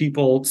get two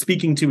people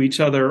speaking to each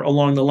other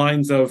along the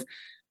lines of,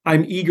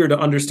 I'm eager to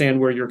understand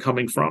where you're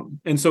coming from.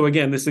 And so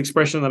again, this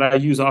expression that I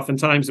use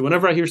oftentimes,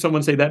 whenever I hear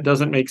someone say that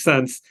doesn't make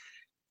sense,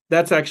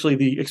 that's actually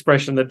the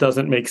expression that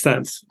doesn't make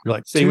sense. You're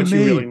like, say what you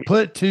really mean.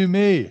 Put to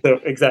me. So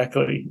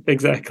exactly.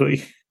 If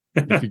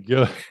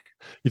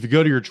you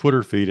go to your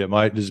Twitter feed, it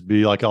might just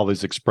be like all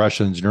these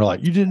expressions, and you're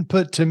like, you didn't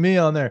put to me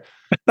on there.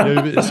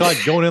 It's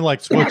like going in like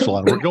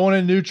Switzerland. We're going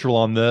in neutral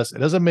on this. It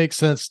doesn't make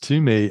sense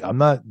to me. I'm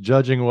not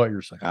judging what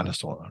you're saying. I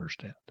just don't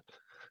understand.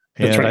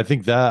 And right. I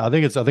think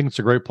it's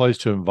a great place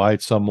to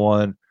invite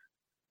someone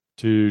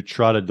to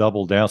try to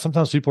double down.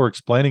 Sometimes people are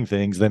explaining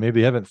things they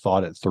maybe haven't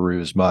thought it through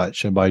as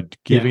much, and by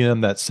giving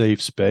them that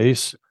safe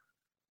space,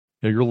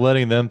 you're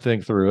letting them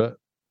think through it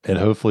and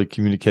hopefully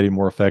communicating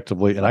more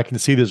effectively. And I can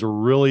see this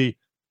really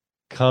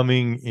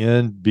coming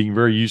in, being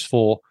very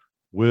useful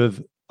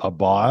with a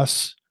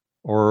boss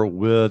or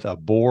with a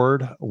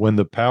board when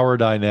the power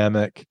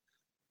dynamic,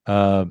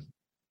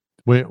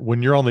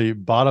 when you're on the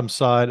bottom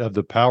side of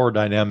the power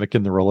dynamic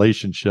in the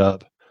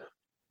relationship,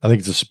 I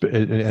think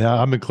and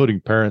I'm including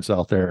parents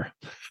out there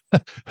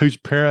whose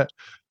parent,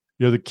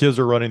 the kids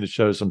are running the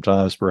show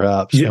sometimes,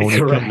 perhaps. Yeah, and when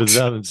correct. you come to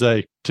them and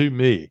say, to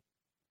me,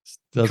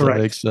 doesn't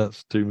Correct. make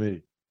sense to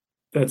me.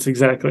 That's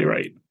exactly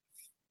right.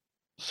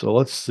 So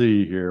let's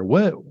see here.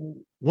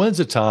 When's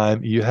the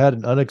time you had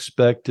an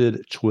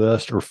unexpected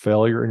twist or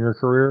failure in your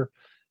career,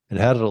 and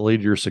how did it lead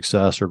to your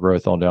success or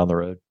growth on down the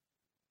road?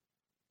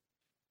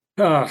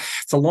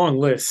 It's a long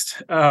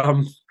list.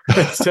 But,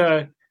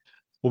 well,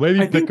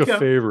 maybe pick a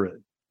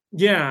favorite.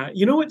 Yeah.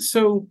 You know what?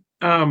 So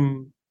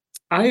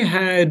I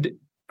had,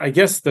 I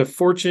guess, the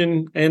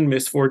fortune and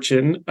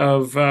misfortune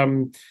of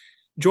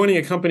joining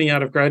a company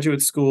out of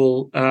graduate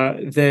school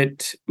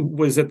that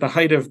was at the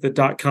height of the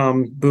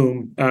dot-com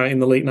boom in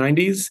the late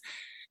 90s.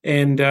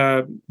 And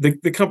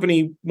the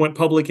company went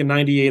public in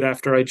 98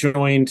 after I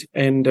joined.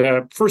 And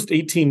first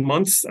 18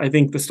 months, I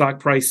think the stock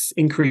price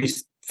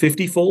increased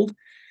 50-fold.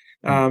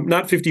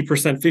 Not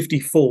 50%,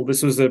 50-fold.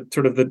 This was a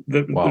sort of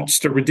Wow.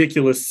 just a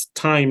ridiculous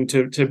time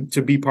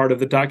to be part of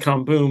the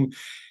dot-com boom.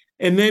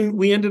 And then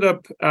we ended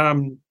up,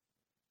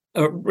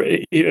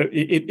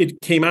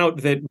 it came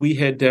out that we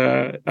had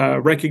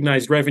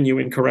recognized revenue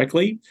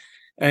incorrectly.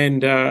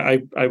 And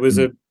I was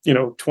a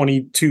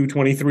 22,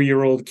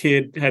 23-year-old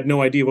kid, had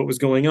no idea what was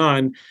going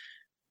on,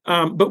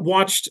 but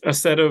watched a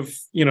set of,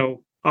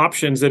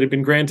 options that had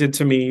been granted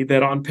to me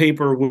that on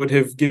paper would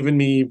have given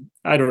me,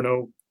 I don't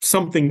know,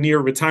 something near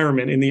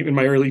retirement in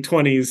my early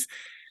 20s,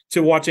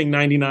 to watching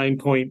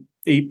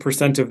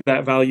 99.8% of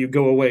that value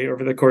go away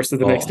over the course of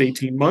the next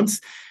 18 months.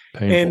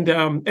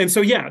 Painful. And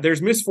so, yeah,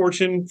 there's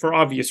misfortune for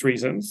obvious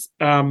reasons.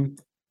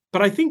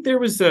 But I think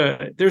there's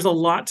a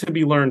lot to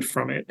be learned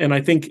from it. And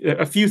I think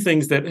a few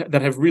things that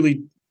have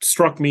really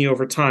struck me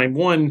over time.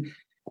 One,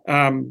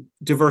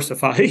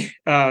 diversify.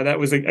 That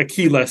was a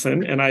key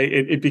lesson. And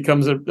it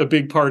becomes a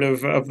big part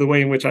of the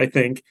way in which I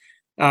think.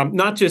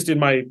 Not just in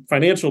my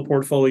financial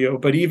portfolio,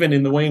 but even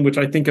in the way in which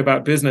I think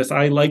about business.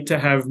 I like to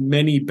have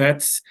many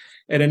bets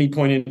at any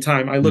point in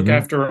time. I look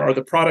after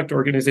the product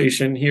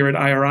organization here at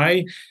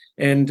IRI,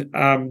 and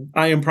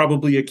I am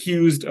probably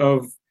accused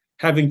of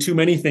having too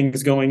many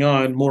things going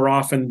on more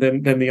often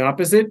than the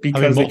opposite.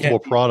 Because multiple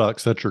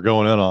products that you're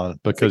going in on,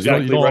 because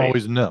you don't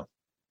always know.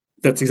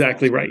 That's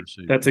exactly right.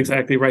 That's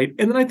exactly right.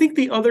 And then I think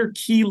the other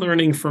key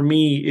learning for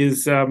me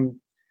is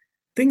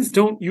things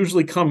don't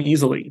usually come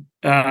easily.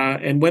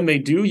 And when they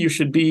do, you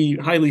should be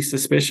highly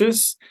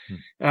suspicious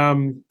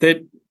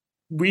that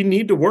we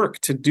need to work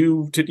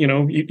you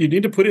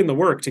need to put in the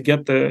work to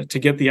get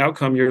the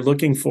outcome you're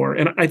looking for.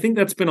 And I think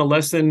that's been a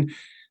lesson.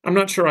 I'm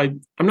not sure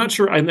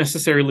I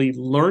necessarily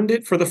learned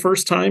it for the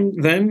first time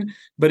then,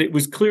 but it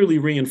was clearly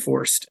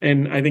reinforced.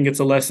 And I think it's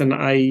a lesson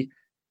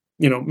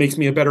makes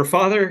me a better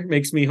father,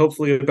 makes me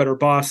hopefully a better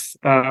boss,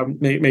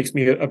 makes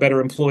me a better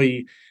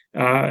employee.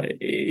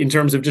 In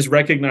terms of just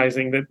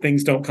recognizing that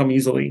things don't come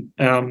easily,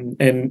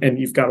 and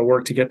you've got to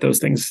work to get those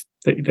things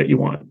that you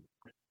want.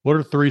 What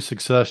are 3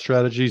 success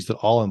strategies that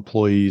all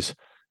employees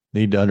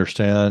need to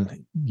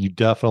understand? You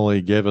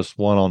definitely gave us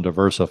one on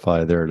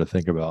diversify there to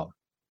think about.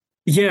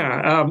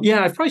 Yeah,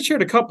 I've probably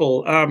shared a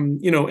couple.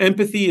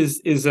 Empathy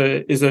is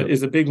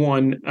a big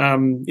one.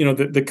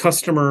 The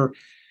customer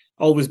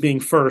always being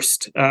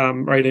first,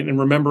 right, and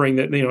remembering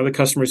that the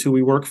customers who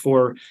we work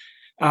for.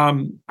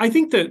 I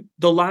think that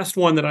the last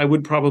one that I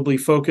would probably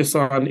focus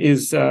on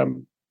is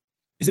that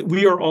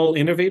we are all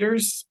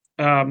innovators.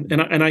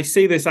 And I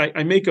say this,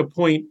 I make a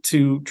point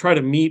to try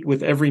to meet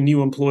with every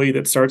new employee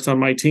that starts on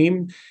my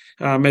team.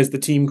 As the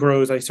team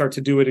grows, I start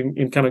to do it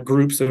in kind of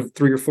groups of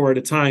 3 or 4 at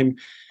a time.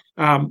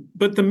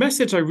 But the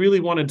message I really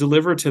want to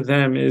deliver to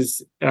them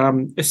is,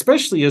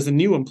 especially as a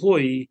new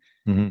employee,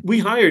 we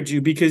hired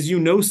you because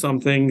you know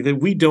something that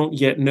we don't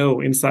yet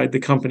know inside the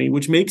company,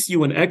 which makes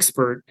you an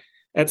expert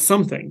at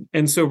something.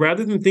 And so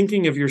rather than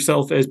thinking of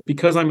yourself as,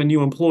 because I'm a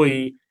new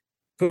employee,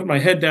 put my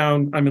head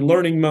down, I'm in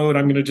learning mode,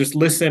 I'm going to just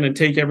listen and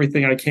take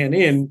everything I can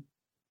in,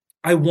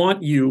 I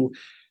want you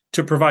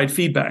to provide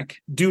feedback.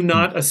 Do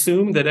not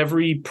assume that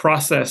every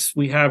process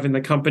we have in the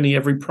company,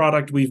 every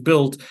product we've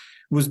built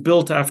was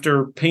built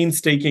after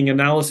painstaking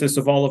analysis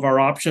of all of our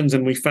options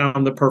and we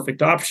found the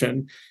perfect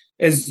option.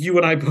 As you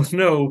and I both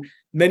know,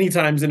 many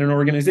times in an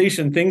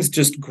organization, things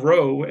just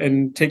grow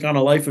and take on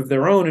a life of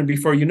their own. And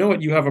before you know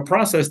it, you have a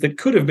process that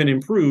could have been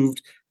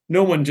improved.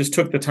 No one just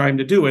took the time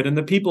to do it. And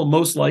the people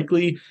most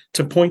likely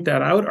to point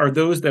that out are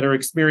those that are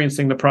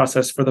experiencing the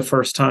process for the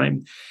first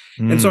time.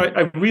 And so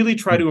I really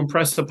try to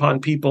impress upon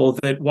people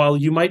that while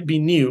you might be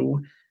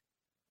new,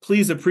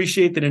 please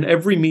appreciate that in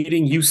every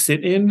meeting you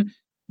sit in,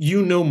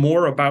 you know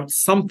more about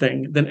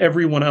something than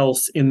everyone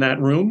else in that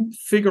room.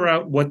 Figure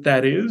out what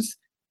that is.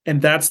 And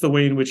that's the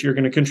way in which you're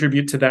going to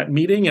contribute to that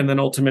meeting and then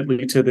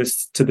ultimately to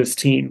this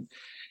team.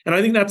 And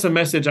I think that's a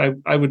message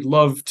I would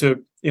love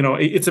to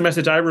it's a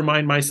message I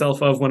remind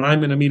myself of when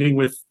I'm in a meeting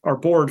with our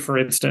board, for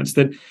instance,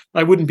 that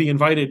I wouldn't be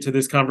invited to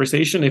this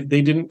conversation if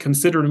they didn't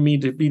consider me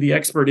to be the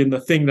expert in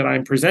the thing that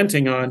I'm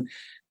presenting on.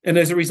 And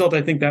as a result,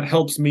 I think that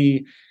helps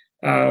me,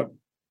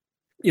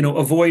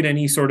 avoid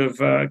any sort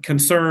of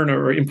concern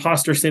or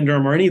imposter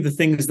syndrome or any of the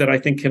things that I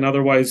think can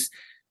otherwise,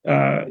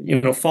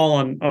 fall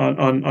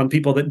on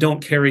people that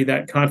don't carry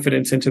that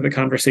confidence into the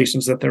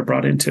conversations that they're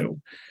brought into.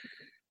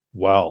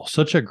 Wow,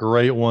 such a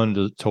great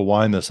one to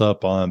wind this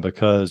up on,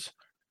 because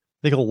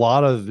I think a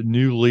lot of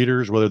new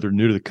leaders, whether they're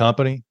new to the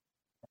company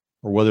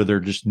or whether they're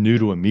just new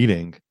to a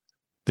meeting,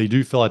 they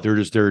do feel like they're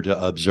just there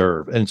to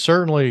observe. And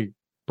certainly,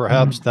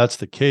 perhaps that's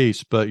the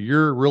case, but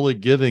you're really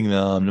giving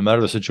them, no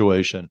matter the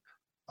situation,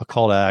 a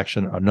call to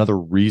action, another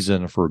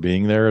reason for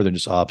being there than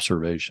just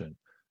observation.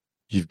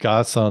 You've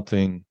got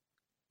something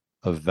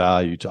of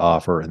value to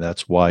offer, and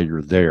that's why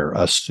you're there.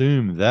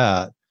 Assume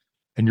that,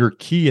 and your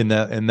key in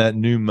that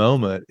new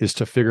moment is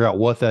to figure out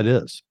what that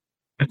is.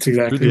 That's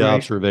exactly through the right.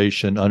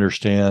 observation,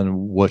 understand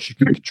what you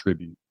can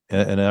contribute.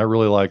 And I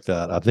really like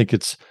that. I think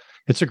it's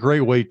a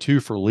great way too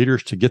for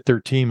leaders to get their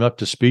team up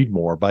to speed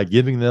more by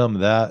giving them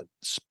that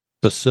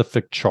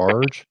specific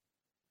charge.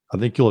 I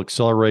think you'll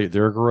accelerate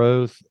their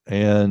growth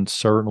and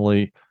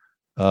certainly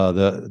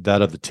that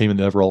of the team and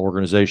the overall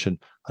organization.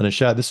 And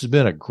Nishat, this has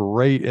been a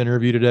great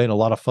interview today and a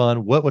lot of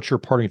fun. What's your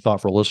parting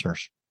thought for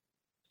listeners?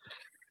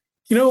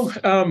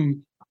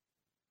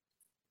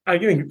 I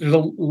think there's a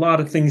lot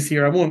of things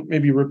here. I won't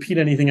maybe repeat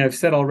anything I've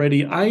said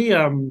already.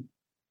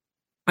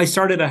 I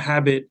started a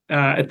habit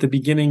at the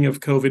beginning of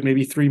COVID,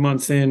 maybe 3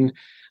 months in,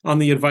 on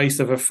the advice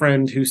of a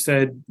friend who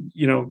said,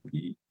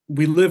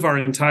 we live our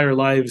entire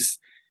lives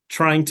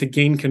trying to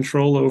gain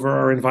control over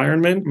our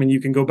environment. I mean, you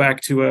can go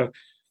back to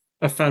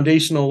a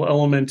foundational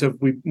element of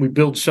we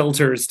build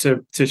shelters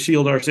to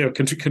shield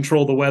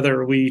control the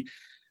weather. We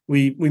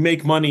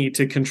make money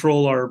to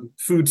control our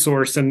food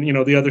source and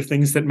the other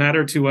things that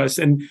matter to us.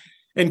 And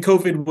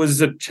COVID was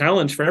a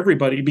challenge for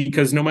everybody,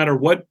 because no matter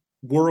what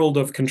world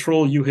of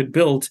control you had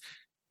built,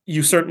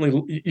 you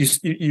certainly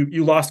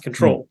you lost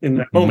control in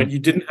that moment. You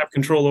didn't have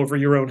control over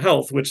your own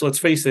health, which, let's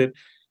face it,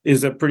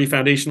 is a pretty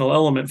foundational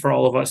element for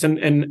all of us.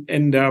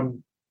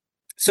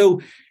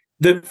 So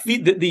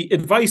the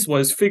advice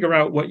was figure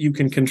out what you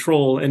can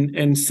control.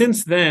 And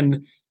since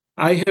then,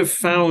 I have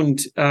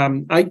found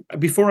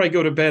before I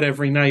go to bed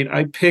every night,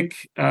 I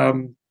pick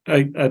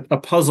a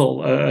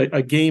puzzle,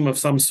 a game of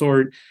some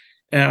sort,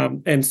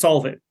 and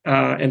solve it.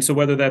 And so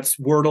whether that's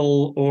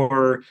Wordle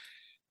or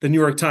the New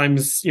York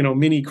Times,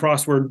 mini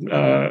crossword,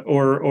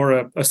 or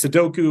a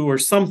Sudoku or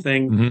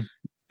something,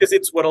 because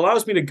it's what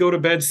allows me to go to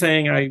bed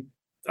saying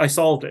I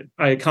solved it,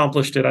 I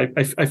accomplished it,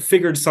 I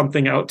figured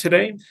something out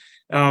today.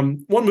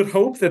 One would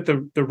hope that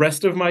the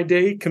rest of my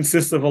day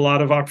consists of a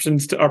lot of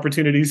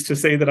opportunities to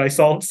say that I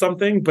solved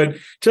something, but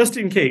just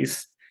in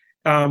case,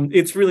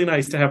 it's really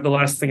nice to have the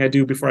last thing I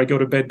do before I go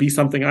to bed be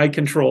something I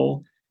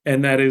control.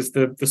 And that is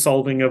the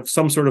solving of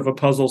some sort of a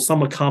puzzle,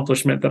 some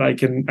accomplishment that I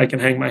can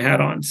hang my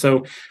hat on.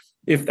 So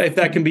if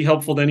that can be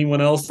helpful to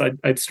anyone else,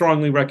 I'd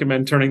strongly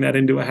recommend turning that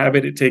into a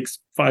habit. It takes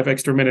 5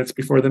 extra minutes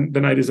before the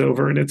night is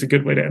over, and it's a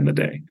good way to end the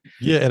day.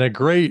 Yeah, and a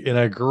great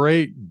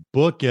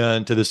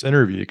bookend to this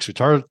interview, because we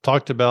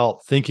talked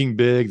about thinking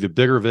big, the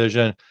bigger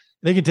vision.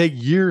 It can take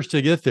years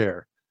to get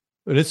there,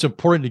 but it's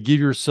important to give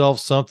yourself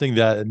something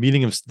that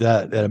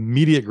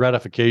immediate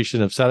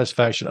gratification of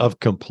satisfaction of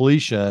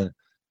completion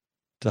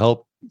to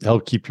help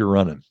keep you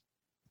running.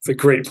 It's a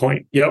great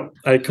point. Yep,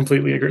 I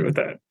completely agree with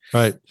that.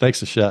 All right,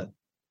 thanks, Nishat.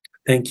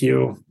 Thank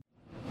you.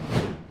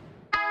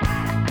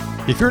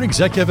 If you're an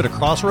executive at a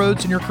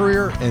crossroads in your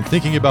career and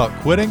thinking about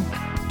quitting,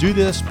 do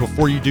this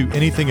before you do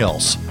anything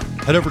else.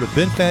 Head over to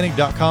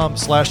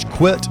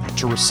benfanning.com/quit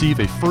to receive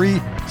a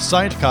free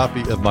signed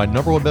copy of my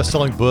 #1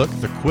 best-selling book,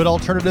 The Quit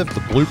Alternative,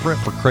 the blueprint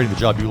for creating the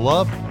job you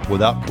love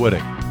without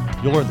quitting.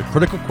 You'll learn the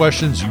critical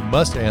questions you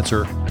must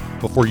answer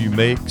before you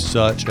make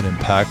such an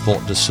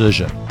impactful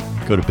decision.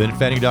 Go to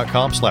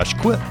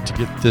benfanning.com/quit to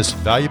get this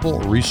valuable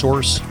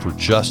resource for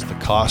just the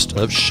cost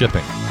of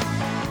shipping.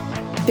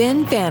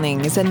 Ben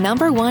Fanning is a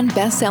 #1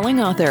 best-selling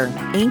author,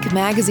 Inc.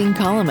 magazine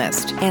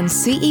columnist, and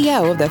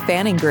CEO of the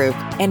Fanning Group,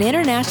 an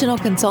international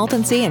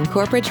consultancy and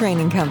corporate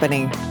training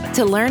company.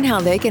 To learn how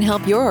they can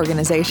help your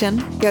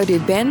organization, go to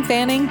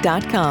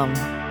benfanning.com.